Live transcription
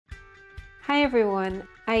Hi everyone,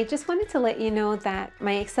 I just wanted to let you know that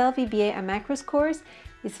my Excel VBA Macros course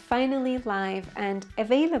is finally live and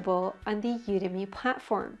available on the Udemy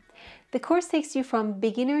platform. The course takes you from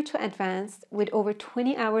beginner to advanced with over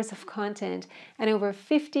 20 hours of content and over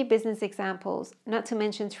 50 business examples, not to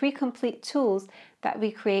mention 3 complete tools that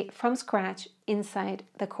we create from scratch inside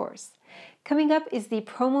the course. Coming up is the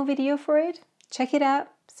promo video for it. Check it out,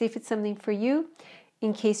 see if it's something for you.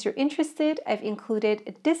 In case you're interested, I've included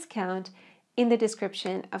a discount in the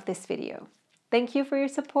description of this video. Thank you for your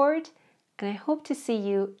support, and I hope to see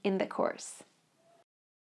you in the course.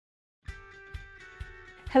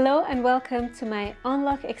 Hello and welcome to my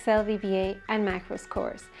Unlock Excel VBA and Macros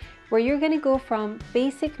course, where you're going to go from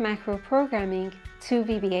basic macro programming to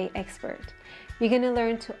VBA Expert. You're going to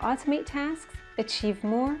learn to automate tasks, achieve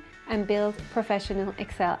more, and build professional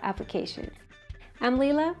Excel applications. I'm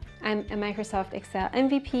Leila. I'm a Microsoft Excel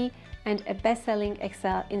MVP and a best-selling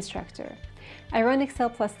Excel instructor. I run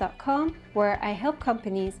excelplus.com, where I help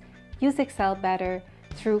companies use Excel better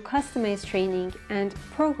through customized training and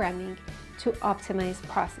programming to optimize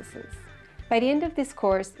processes. By the end of this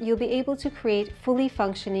course, you'll be able to create fully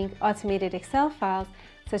functioning automated Excel files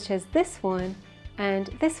such as this one and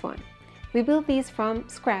this one. We build these from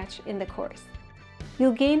scratch in the course.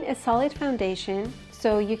 You'll gain a solid foundation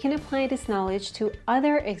so you can apply this knowledge to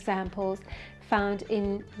other examples found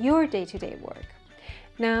in your day-to-day work.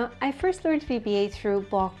 Now, I first learned VBA through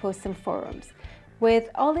blog posts and forums. With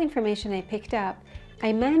all the information I picked up,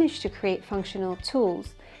 I managed to create functional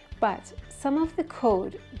tools, but some of the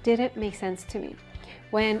code didn't make sense to me.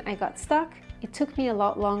 When I got stuck, it took me a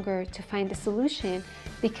lot longer to find a solution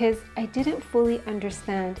because I didn't fully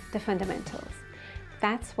understand the fundamentals.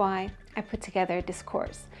 That's why I put together this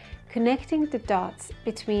course. Connecting the dots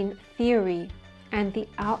between theory and the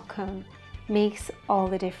outcome makes all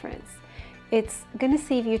the difference. It's going to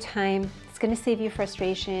save you time, it's going to save you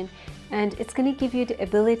frustration, and it's going to give you the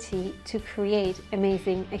ability to create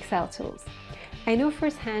amazing Excel tools. I know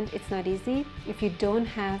firsthand it's not easy if you don't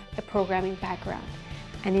have a programming background,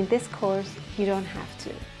 and in this course you don't have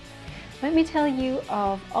to. Let me tell you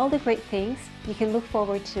of all the great things you can look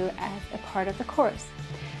forward to as a part of the course.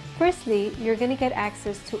 Firstly, you're going to get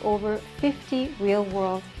access to over 50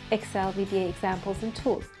 real-world Excel VBA examples and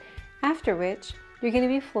tools, after which you're going to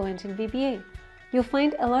be fluent in VBA. You'll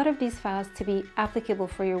find a lot of these files to be applicable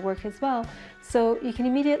for your work as well, so you can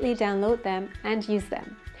immediately download them and use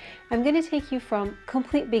them. I'm going to take you from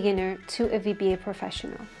complete beginner to a VBA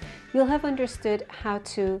professional. You'll have understood how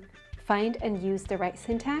to find and use the right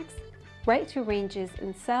syntax, write to ranges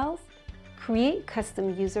and cells, create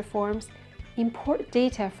custom user forms, import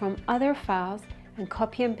data from other files and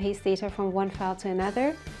copy and paste data from one file to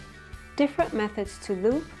another, different methods to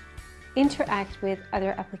loop, interact with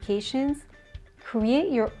other applications,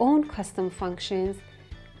 create your own custom functions,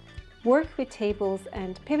 work with tables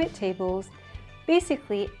and pivot tables,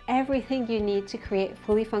 basically everything you need to create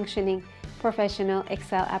fully functioning professional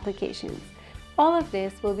Excel applications. All of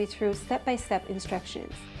this will be through step-by-step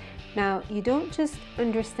instructions. Now, you don't just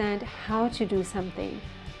understand how to do something,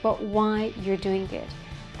 but why you're doing it.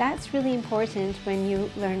 That's really important when you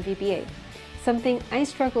learn VBA, something I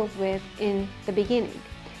struggled with in the beginning.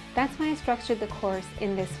 That's why I structured the course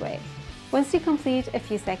in this way. Once you complete a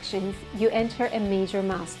few sections, you enter a major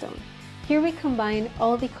milestone. Here we combine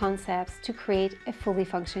all the concepts to create a fully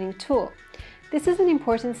functioning tool. This is an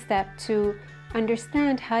important step to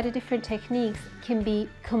understand how the different techniques can be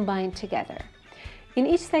combined together. In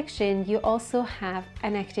each section, you also have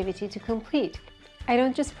an activity to complete. I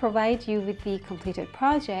don't just provide you with the completed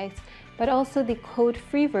project, but also the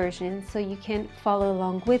code-free version so you can follow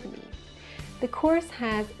along with me. The course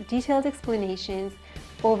has detailed explanations,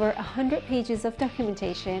 over 100 pages of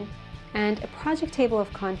documentation, and a project table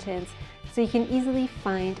of contents so you can easily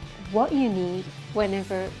find what you need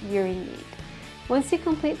whenever you're in need. Once you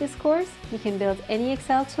complete this course, you can build any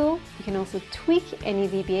Excel tool. You can also tweak any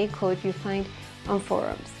VBA code you find on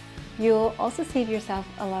forums. You'll also save yourself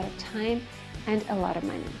a lot of time and a lot of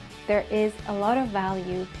money. There is a lot of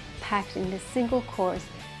value packed in this single course,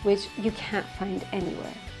 which you can't find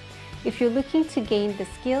anywhere. If you're looking to gain the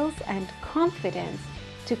skills and confidence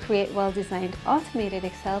to create well-designed automated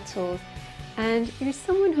Excel tools, and you're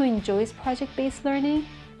someone who enjoys project-based learning,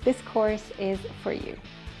 this course is for you.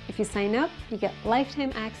 If you sign up, you get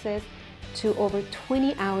lifetime access to over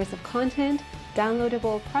 20 hours of content,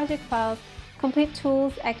 downloadable project files, complete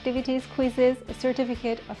tools, activities, quizzes, a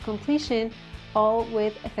certificate of completion, all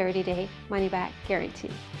with a 30-day money-back guarantee.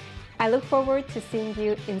 I look forward to seeing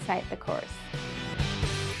you inside the course.